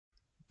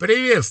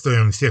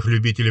Приветствуем всех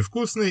любителей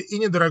вкусной и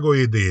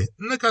недорогой еды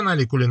на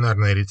канале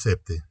Кулинарные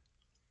рецепты.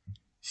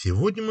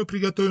 Сегодня мы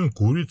приготовим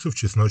курицу в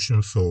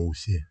чесночном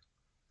соусе.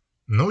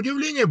 На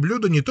удивление,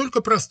 блюдо не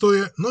только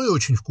простое, но и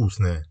очень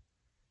вкусное.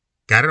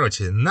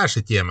 Короче,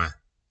 наша тема.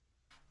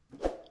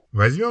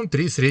 Возьмем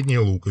 3 средние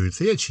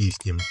луковицы и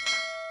очистим.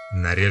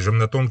 Нарежем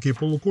на тонкие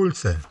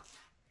полукольца.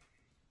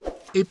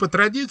 И по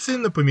традиции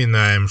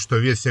напоминаем, что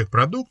вес всех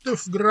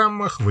продуктов в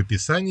граммах в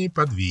описании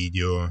под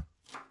видео.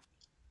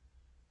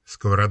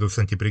 Сковороду с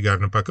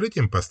антипригарным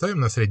покрытием поставим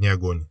на средний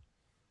огонь.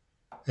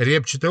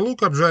 Репчатый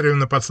лук обжариваем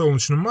на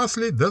подсолнечном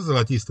масле до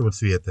золотистого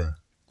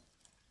цвета.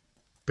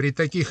 При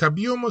таких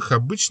объемах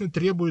обычно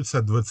требуется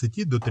от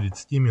 20 до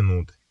 30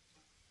 минут.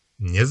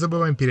 Не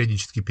забываем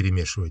периодически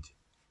перемешивать.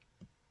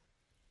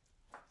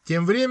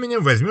 Тем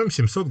временем возьмем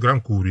 700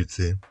 грамм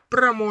курицы,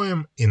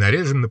 промоем и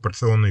нарежем на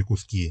порционные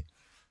куски.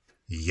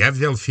 Я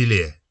взял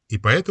филе и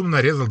поэтому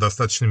нарезал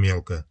достаточно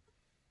мелко.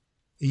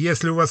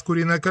 Если у вас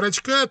куриная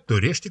окорочка, то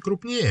режьте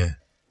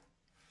крупнее.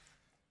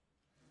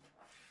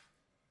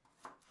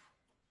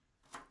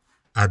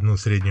 Одну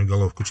среднюю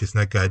головку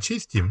чеснока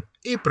очистим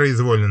и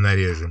произвольно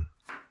нарежем.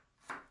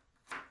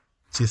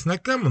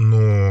 Чеснока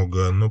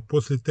много, но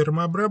после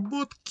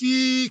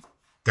термообработки...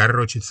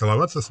 Короче,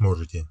 целоваться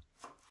сможете.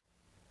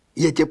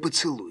 Я тебя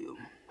поцелую.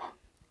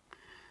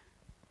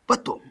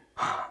 Потом.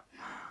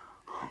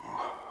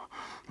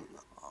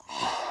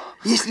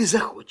 Если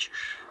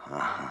захочешь.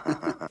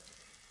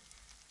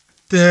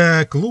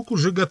 Так, лук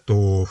уже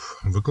готов.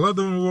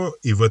 Выкладываем его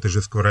и в этой же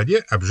сковороде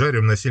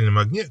обжариваем на сильном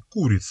огне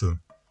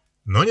курицу.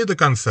 Но не до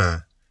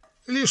конца.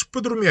 Лишь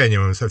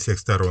подрумяниваем со всех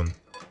сторон.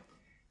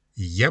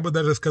 Я бы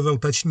даже сказал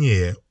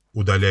точнее,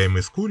 удаляем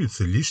из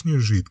курицы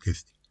лишнюю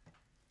жидкость.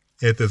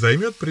 Это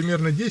займет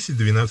примерно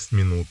 10-12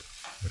 минут.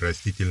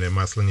 Растительное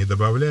масло не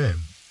добавляем.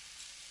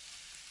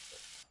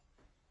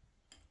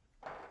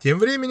 Тем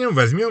временем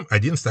возьмем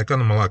 1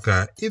 стакан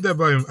молока и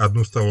добавим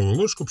 1 столовую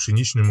ложку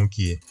пшеничной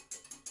муки.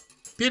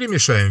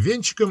 Перемешаем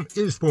венчиком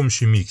или с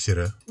помощью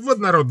миксера в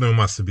однородную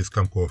массу без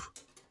комков.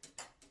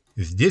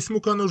 Здесь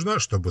мука нужна,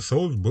 чтобы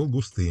соус был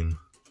густым.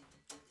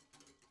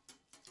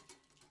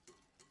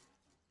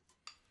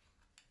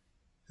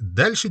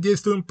 Дальше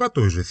действуем по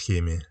той же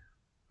схеме.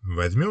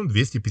 Возьмем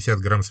 250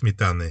 грамм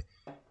сметаны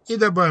и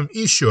добавим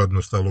еще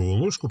 1 столовую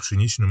ложку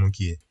пшеничной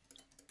муки.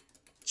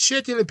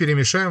 Тщательно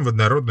перемешаем в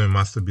однородную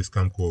массу без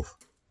комков.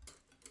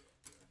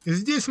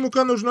 Здесь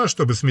мука нужна,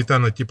 чтобы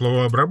сметана от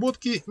тепловой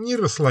обработки не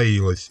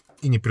расслоилась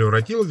и не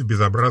превратилась в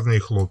безобразные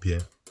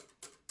хлопья.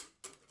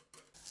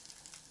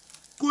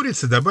 К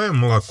курице добавим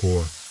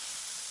молоко,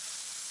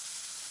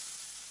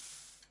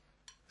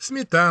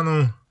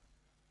 сметану,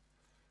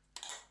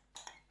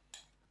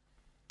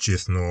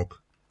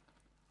 чеснок,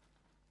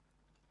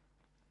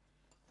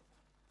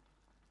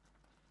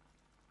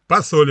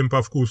 посолим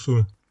по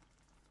вкусу.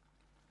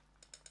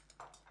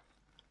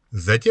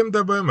 Затем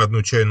добавим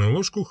 1 чайную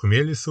ложку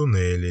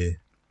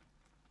хмели-сунели.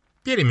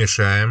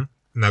 Перемешаем,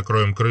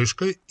 накроем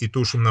крышкой и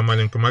тушим на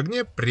маленьком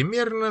огне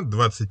примерно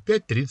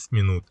 25-30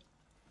 минут.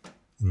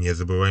 Не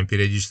забываем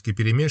периодически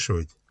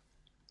перемешивать.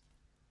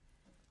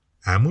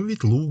 А мы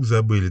ведь лук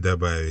забыли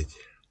добавить.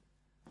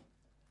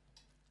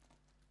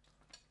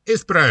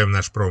 Исправим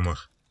наш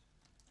промах.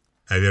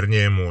 А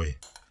вернее мой.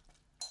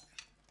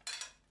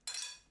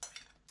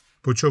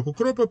 Пучок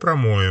укропа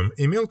промоем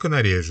и мелко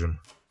нарежем.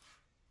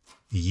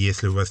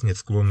 Если у вас нет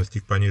склонности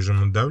к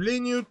пониженному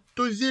давлению,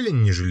 то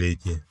зелень не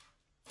жалейте.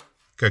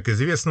 Как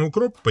известно,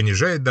 укроп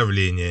понижает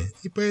давление,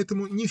 и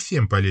поэтому не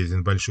всем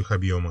полезен в больших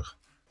объемах.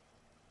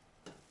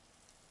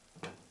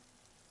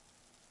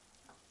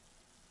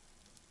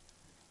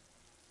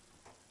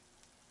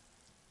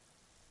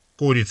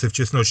 Курице в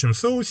чесночном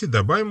соусе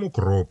добавим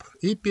укроп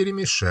и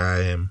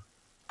перемешаем.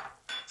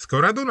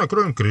 Сковороду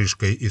накроем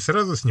крышкой и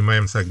сразу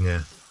снимаем с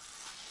огня.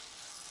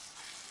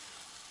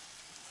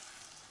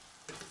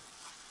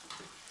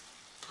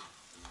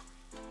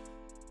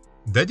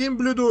 Дадим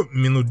блюду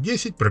минут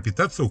 10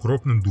 пропитаться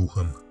укропным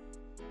духом.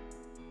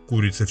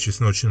 Курица в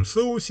чесночном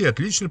соусе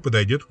отлично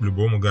подойдет к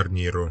любому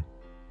гарниру.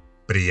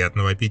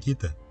 Приятного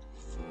аппетита!